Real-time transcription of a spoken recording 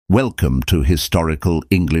Welcome to Historical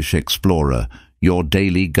English Explorer, your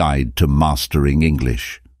daily guide to mastering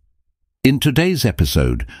English. In today's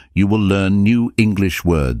episode, you will learn new English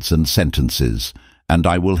words and sentences, and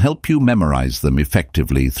I will help you memorize them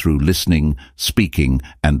effectively through listening, speaking,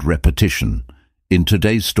 and repetition. In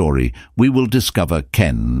today's story, we will discover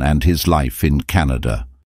Ken and his life in Canada.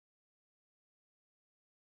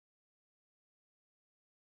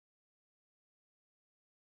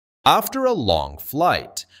 After a long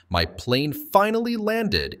flight, my plane finally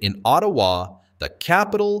landed in Ottawa, the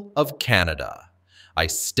capital of Canada. I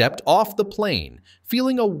stepped off the plane,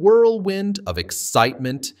 feeling a whirlwind of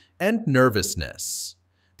excitement and nervousness.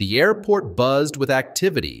 The airport buzzed with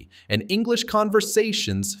activity, and English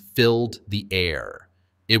conversations filled the air.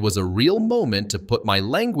 It was a real moment to put my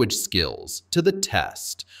language skills to the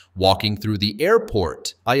test. Walking through the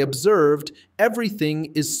airport, I observed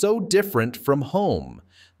everything is so different from home.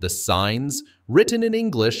 The signs, written in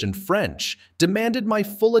English and French, demanded my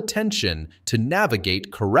full attention to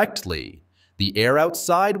navigate correctly. The air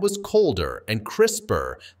outside was colder and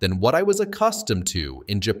crisper than what I was accustomed to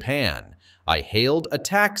in Japan. I hailed a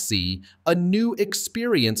taxi, a new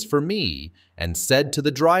experience for me, and said to the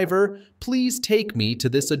driver, "Please take me to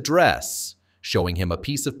this address," showing him a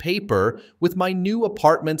piece of paper with my new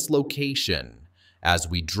apartment's location. As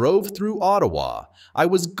we drove through Ottawa, I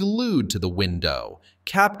was glued to the window,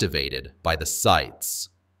 captivated by the sights.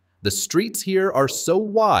 The streets here are so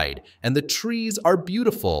wide and the trees are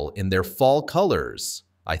beautiful in their fall colors,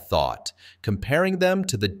 I thought, comparing them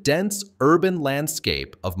to the dense urban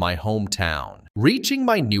landscape of my hometown. Reaching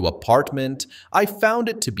my new apartment, I found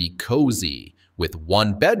it to be cozy, with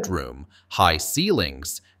one bedroom, high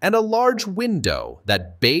ceilings, and a large window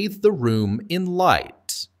that bathed the room in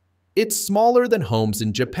light. It's smaller than homes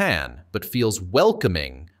in Japan, but feels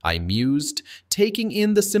welcoming, I mused, taking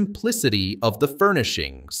in the simplicity of the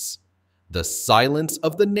furnishings. The silence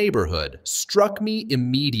of the neighborhood struck me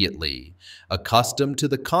immediately. Accustomed to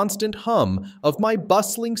the constant hum of my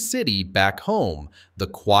bustling city back home, the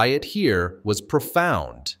quiet here was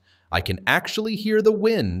profound. I can actually hear the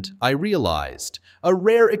wind, I realized, a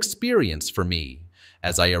rare experience for me.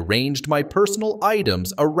 As I arranged my personal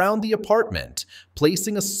items around the apartment,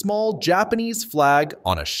 placing a small Japanese flag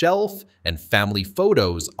on a shelf and family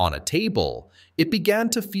photos on a table, it began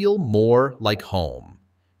to feel more like home.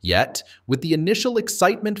 Yet, with the initial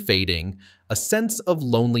excitement fading, a sense of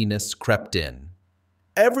loneliness crept in.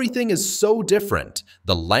 Everything is so different.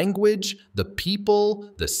 The language, the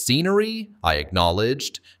people, the scenery, I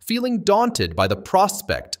acknowledged, feeling daunted by the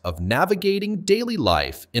prospect of navigating daily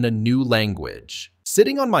life in a new language.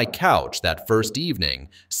 Sitting on my couch that first evening,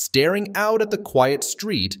 staring out at the quiet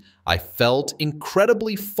street, I felt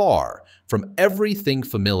incredibly far from everything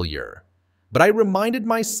familiar. But I reminded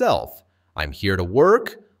myself, I'm here to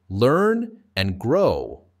work, learn, and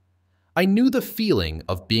grow. I knew the feeling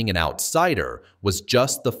of being an outsider was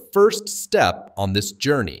just the first step on this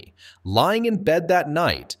journey. Lying in bed that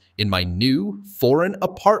night, in my new, foreign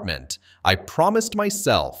apartment, I promised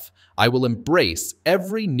myself I will embrace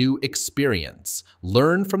every new experience,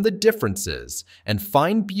 learn from the differences, and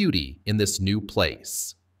find beauty in this new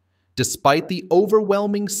place. Despite the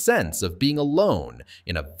overwhelming sense of being alone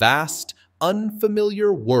in a vast,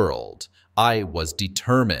 unfamiliar world, I was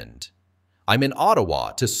determined. I'm in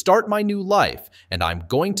Ottawa to start my new life, and I'm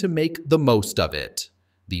going to make the most of it.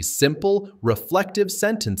 These simple, reflective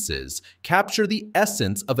sentences capture the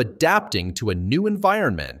essence of adapting to a new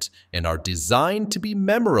environment and are designed to be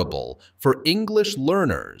memorable for English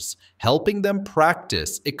learners, helping them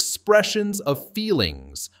practice expressions of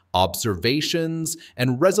feelings, observations,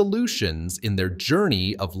 and resolutions in their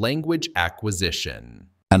journey of language acquisition.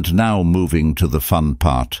 And now moving to the fun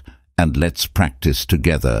part, and let's practice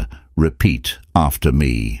together. Repeat after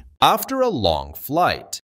me. After a long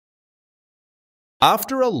flight.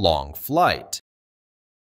 After a long flight.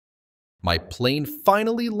 My plane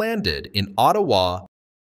finally landed in Ottawa.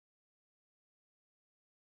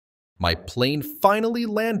 My plane finally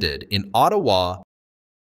landed in Ottawa,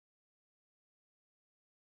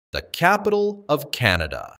 the capital of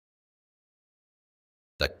Canada.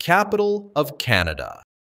 The capital of Canada.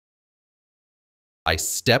 I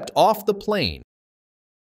stepped off the plane.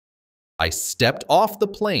 I stepped off the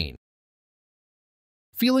plane,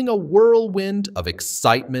 feeling a whirlwind of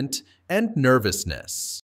excitement and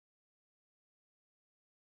nervousness.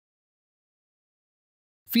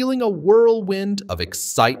 Feeling a whirlwind of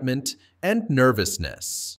excitement and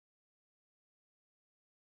nervousness.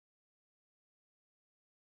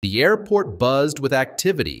 The airport buzzed with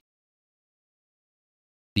activity.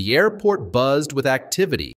 The airport buzzed with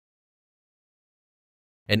activity.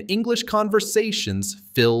 and English conversations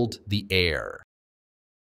filled the air.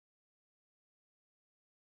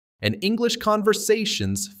 And English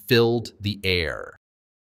conversations filled the air.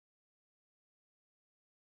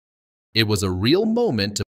 It was a real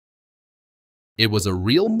moment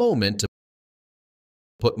to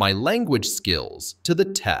put my language skills to the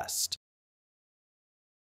test.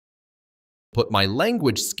 Put my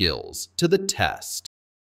language skills to the test.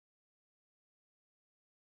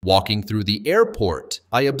 Walking through the airport,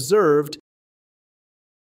 I observed.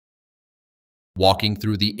 Walking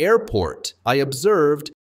through the airport, I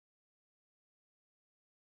observed.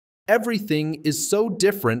 Everything is so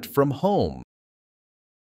different from home.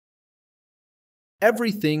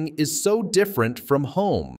 Everything is so different from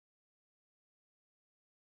home.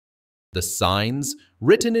 The signs,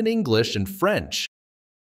 written in English and French.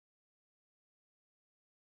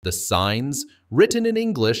 The signs, written in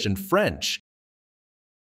English and French,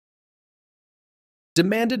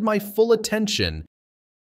 demanded my full attention.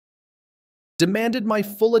 Demanded my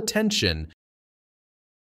full attention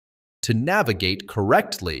to navigate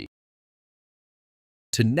correctly.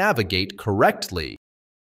 To navigate correctly.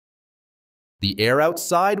 The air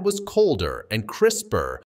outside was colder and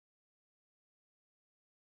crisper.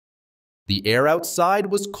 The air outside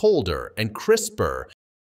was colder and crisper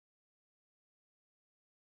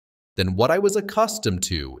than what I was accustomed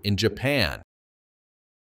to in Japan.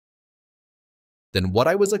 Than what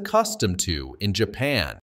I was accustomed to in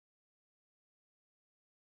Japan.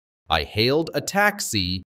 I hailed a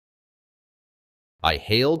taxi. I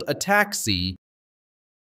hailed a taxi.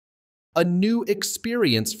 A new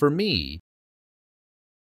experience for me.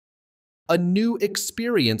 A new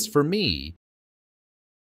experience for me.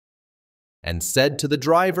 And said to the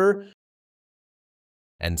driver,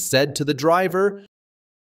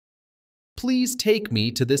 please take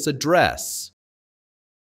me to this address.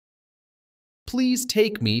 Please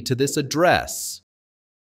take me to this address.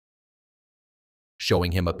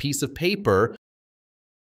 Showing him a piece of paper.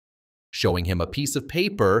 Showing him a piece of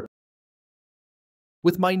paper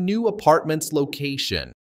with my new apartment's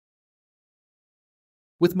location.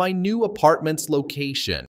 With my new apartment's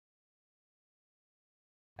location.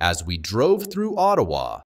 As we drove through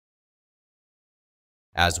Ottawa.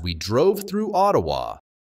 As we drove through Ottawa.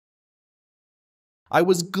 I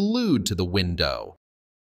was glued to the window.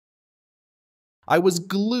 I was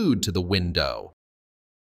glued to the window.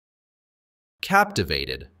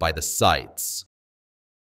 Captivated by the sights.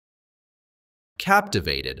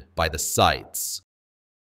 Captivated by the sights.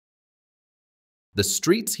 The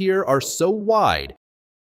streets here are so wide.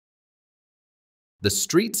 The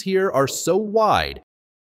streets here are so wide.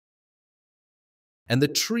 And the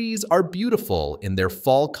trees are beautiful in their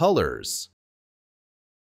fall colors.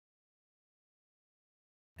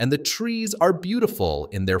 And the trees are beautiful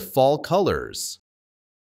in their fall colors.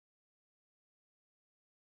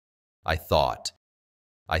 I thought,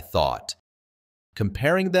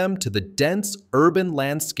 comparing them to the dense urban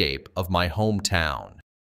landscape of my hometown.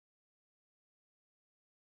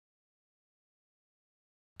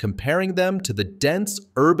 Comparing them to the dense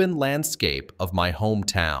urban landscape of my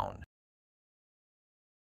hometown.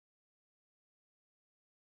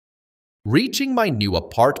 Reaching my new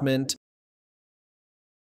apartment.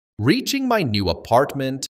 Reaching my new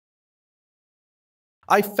apartment.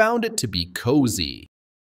 I found it to be cozy.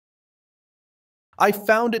 I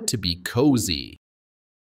found it to be cozy.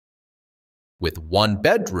 With one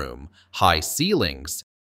bedroom, high ceilings.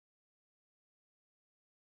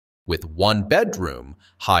 With one bedroom,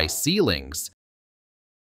 high ceilings.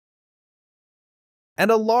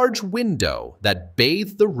 And a large window that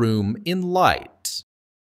bathed the room in light.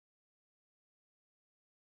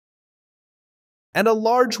 And a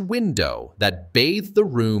large window that bathed the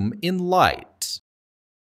room in light.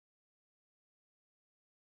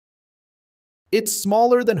 It's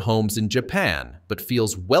smaller than homes in Japan, but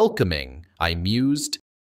feels welcoming, I mused.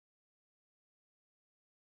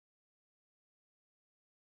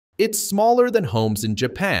 It's smaller than homes in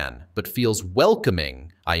Japan, but feels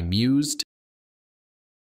welcoming, I mused.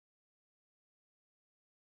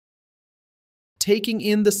 Taking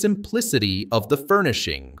in the simplicity of the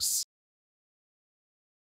furnishings.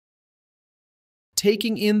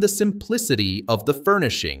 Taking in the simplicity of the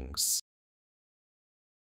furnishings.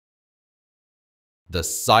 The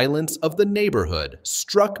silence of the neighborhood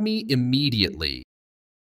struck me immediately.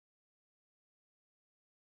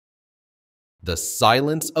 The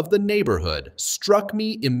silence of the neighborhood struck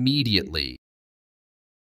me immediately.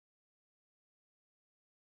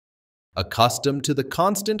 Accustomed to the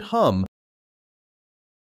constant hum.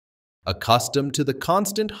 Accustomed to the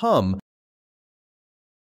constant hum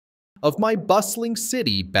of my bustling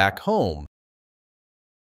city back home.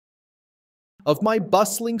 of my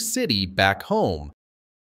bustling city back home.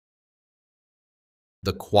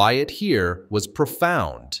 The quiet here was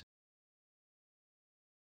profound.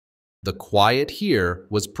 The quiet here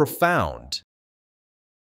was profound.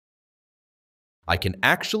 I can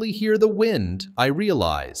actually hear the wind, I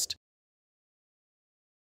realized.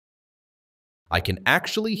 I can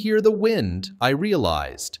actually hear the wind, I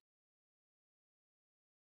realized.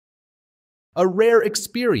 A rare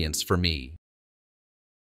experience for me.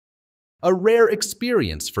 A rare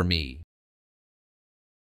experience for me.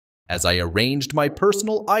 As I arranged my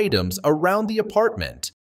personal items around the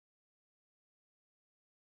apartment.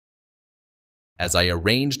 As I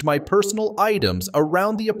arranged my personal items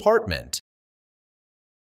around the apartment.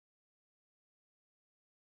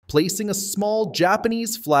 Placing a small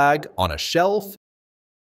Japanese flag on a shelf.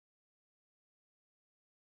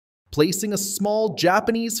 Placing a small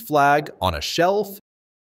Japanese flag on a shelf.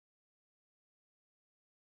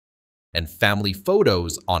 And family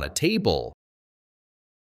photos on a table.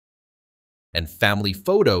 And family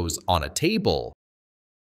photos on a table.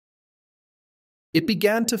 It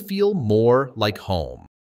began to feel more like home.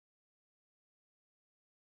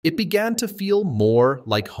 It began to feel more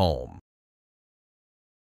like home.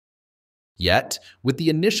 Yet, with the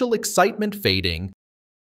initial excitement fading,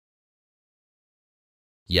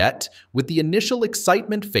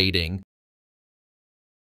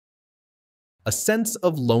 a sense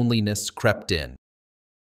of loneliness crept in.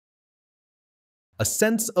 A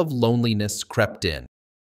sense of loneliness crept in.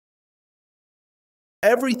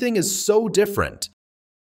 Everything is so different.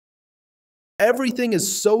 Everything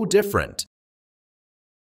is so different.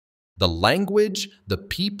 The language, the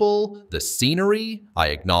people, the scenery, I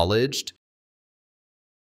acknowledged.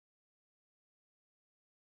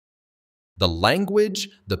 The language,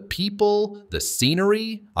 the people, the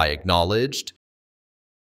scenery, I acknowledged.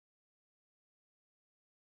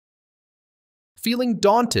 Feeling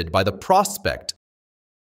daunted by the prospect.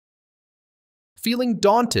 Feeling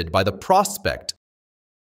daunted by the prospect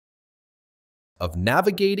of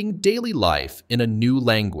navigating daily life in a new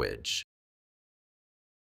language.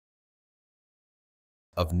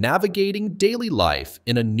 Of navigating daily life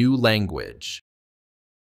in a new language.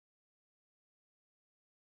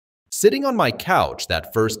 Sitting on my couch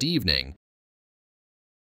that first evening.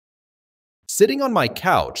 Sitting on my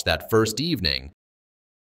couch that first evening.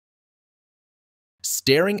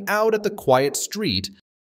 Staring out at the quiet street.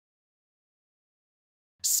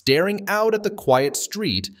 Staring out at the quiet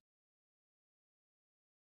street.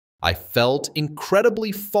 I felt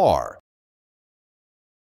incredibly far.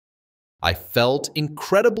 I felt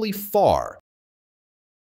incredibly far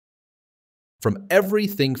from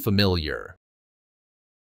everything familiar.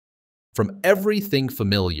 From everything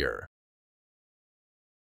familiar.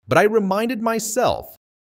 But I reminded myself.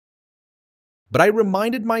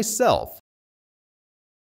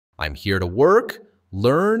 I'm here to work,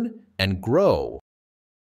 learn, and grow.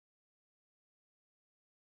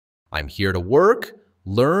 I'm here to work,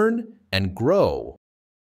 learn, and grow.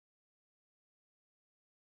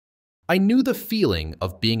 I knew the feeling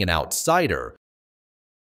of being an outsider.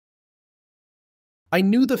 I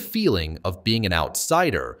knew the feeling of being an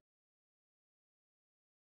outsider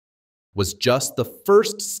was just the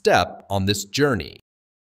first step on this journey.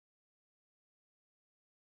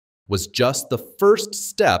 Was just the first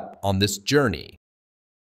step on this journey.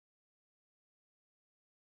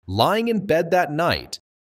 Lying in bed that night.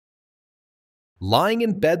 Lying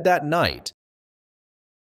in bed that night.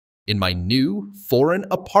 In my new foreign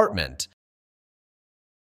apartment.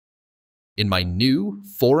 In my new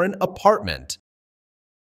foreign apartment.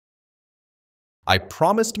 I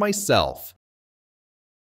promised myself.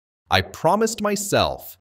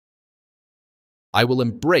 I will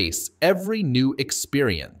embrace every new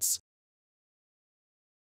experience.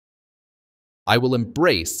 I will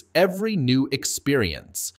embrace every new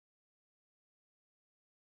experience.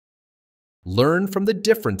 Learn from the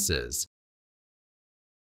differences.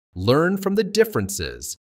 Learn from the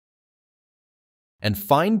differences. And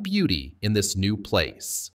find beauty in this new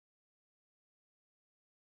place.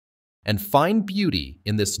 And find beauty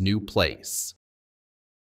in this new place.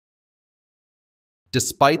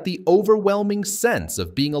 Despite the overwhelming sense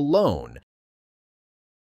of being alone.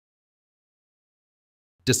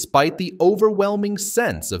 Despite the overwhelming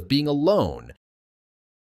sense of being alone.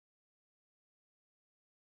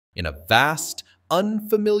 In a vast,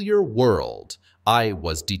 unfamiliar world, I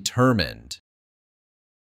was determined.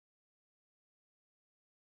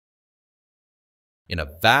 In a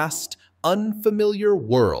vast, unfamiliar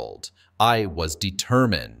world, I was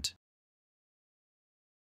determined.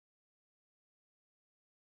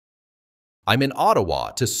 I'm in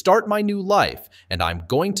Ottawa to start my new life, and I'm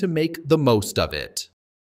going to make the most of it.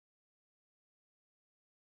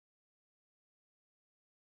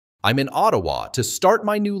 I'm in Ottawa to start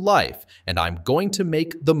my new life, and I'm going to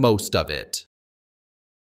make the most of it.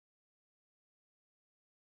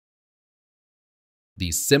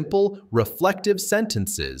 These simple, reflective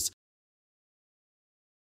sentences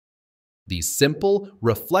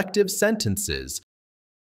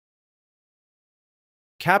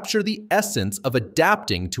capture the essence of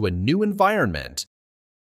adapting to a new environment.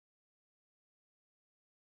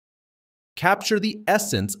 Capture the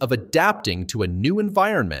essence of adapting to a new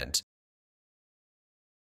environment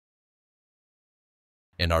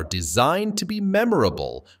and are designed to be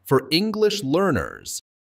memorable for English learners.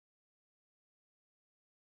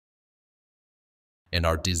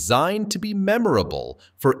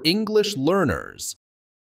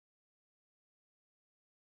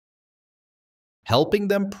 Helping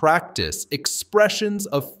them practice expressions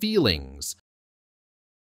of feelings.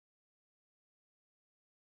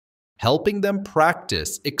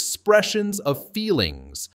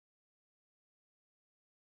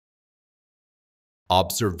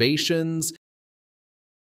 Observations,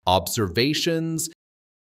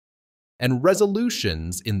 and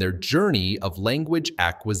resolutions in their journey of language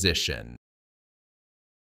acquisition.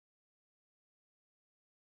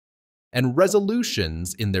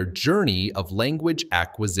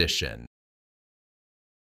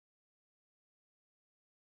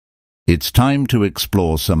 It's time to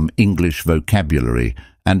explore some English vocabulary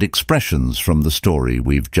and expressions from the story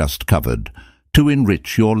we've just covered to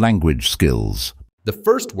enrich your language skills. The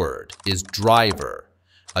first word is driver.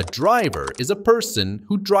 A driver is a person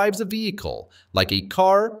who drives a vehicle, like a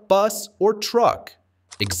car, bus, or truck.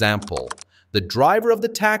 Example: the driver of the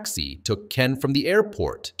taxi took Ken from the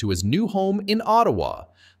airport to his new home in Ottawa.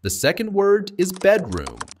 The second word is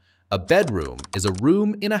bedroom. A bedroom is a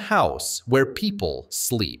room in a house where people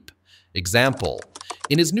sleep. Example: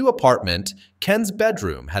 in his new apartment, Ken's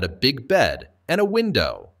bedroom had a big bed and a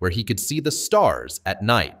window where he could see the stars at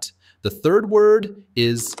night. The third word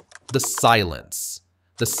is the silence.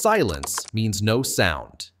 The silence means no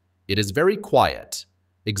sound. It is very quiet.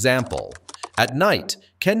 Example: at night,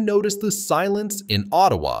 Ken noticed the silence in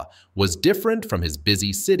Ottawa was different from his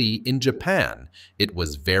busy city in Japan. It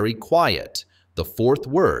was very quiet. The fourth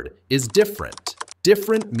word is different.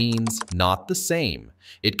 Different means not the same.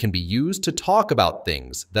 It can be used to talk about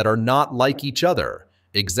things that are not like each other.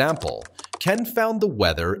 Example: Ken found the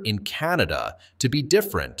weather in Canada to be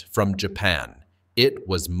different from Japan. It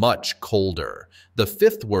was much colder. The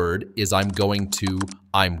fifth word is I'm going to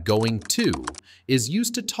is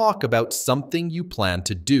used to talk about something you plan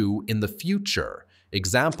to do in the future.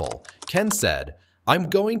 Example: Ken said, I'm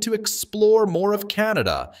going to explore more of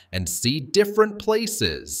Canada and see different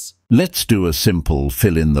places. Let's do a simple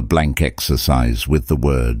fill-in-the-blank exercise with the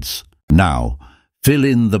words. Now, fill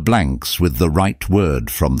in the blanks with the right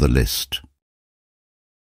word from the list.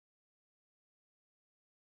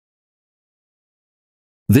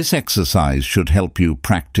 This exercise should help you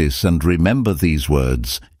practice and remember these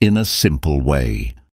words in a simple way.